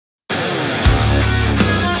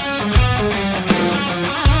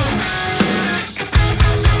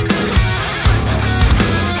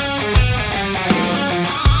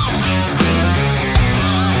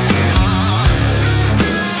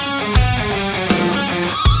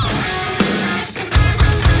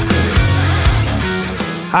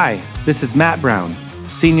Hi, this is Matt Brown,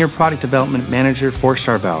 Senior Product Development Manager for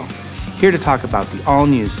Charvel, here to talk about the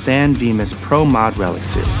all-new San Dimas Pro Mod Relics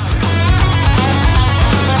series.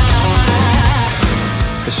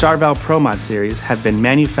 The Charvel Pro Mod series have been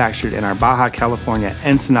manufactured in our Baja California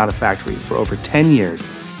Ensenada factory for over 10 years,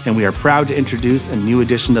 and we are proud to introduce a new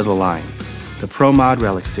addition to the line, the Pro Mod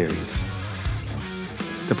Relics series.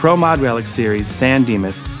 The Pro Mod Relics series San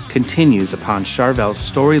Dimas continues upon Charvel's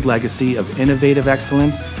storied legacy of innovative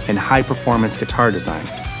excellence and high-performance guitar design,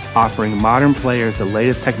 offering modern players the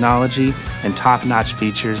latest technology and top-notch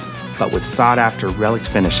features, but with sought-after relic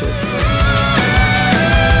finishes.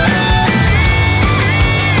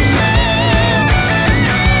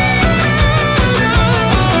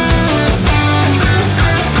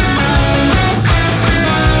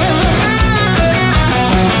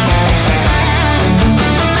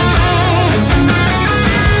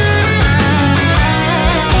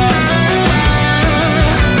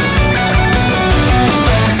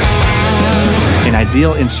 An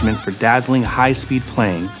ideal instrument for dazzling high-speed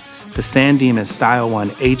playing, the San Dimas Style 1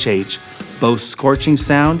 HH boasts scorching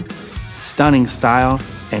sound, stunning style,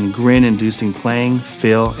 and grin-inducing playing,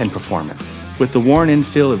 feel, and performance. With the worn-in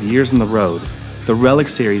feel of years on the road, the Relic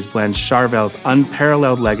series blends Charvel's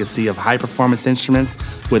unparalleled legacy of high-performance instruments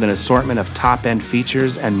with an assortment of top-end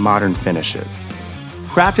features and modern finishes.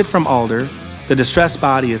 Crafted from alder, the distressed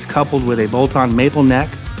body is coupled with a bolt-on maple neck,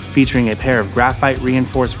 featuring a pair of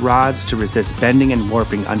graphite-reinforced rods to resist bending and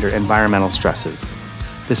warping under environmental stresses.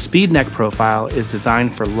 The speed neck profile is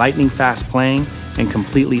designed for lightning-fast playing and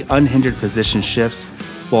completely unhindered position shifts,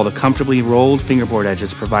 while the comfortably rolled fingerboard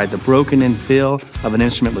edges provide the broken-in feel of an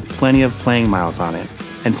instrument with plenty of playing miles on it,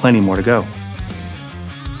 and plenty more to go.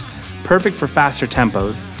 Perfect for faster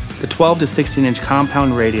tempos, the 12 to 16-inch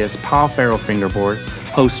compound radius Paul Farrell fingerboard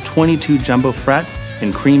hosts 22 jumbo frets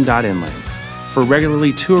and cream dot inlays. For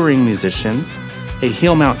regularly touring musicians, a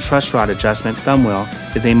heel mount truss rod adjustment thumb wheel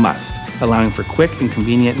is a must, allowing for quick and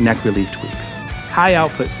convenient neck relief tweaks. High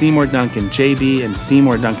output Seymour Duncan JB and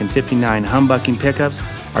Seymour Duncan 59 humbucking pickups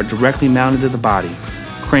are directly mounted to the body,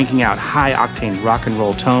 cranking out high octane rock and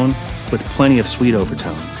roll tone with plenty of sweet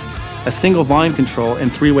overtones. A single volume control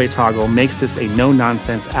and three-way toggle makes this a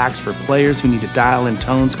no-nonsense axe for players who need to dial in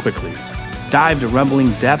tones quickly. Dive to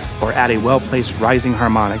rumbling depths or add a well-placed rising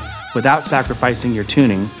harmonic without sacrificing your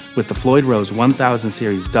tuning with the Floyd Rose 1000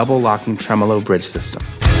 series double locking tremolo bridge system.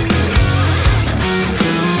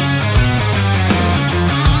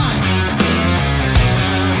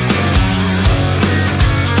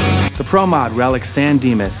 The Pro Mod Relic San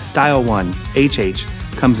Dimas Style 1 HH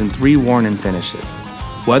comes in 3 worn-in finishes: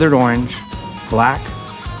 weathered orange, black,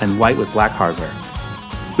 and white with black hardware.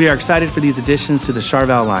 We are excited for these additions to the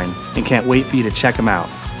Charvel line and can't wait for you to check them out.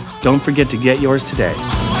 Don't forget to get yours today.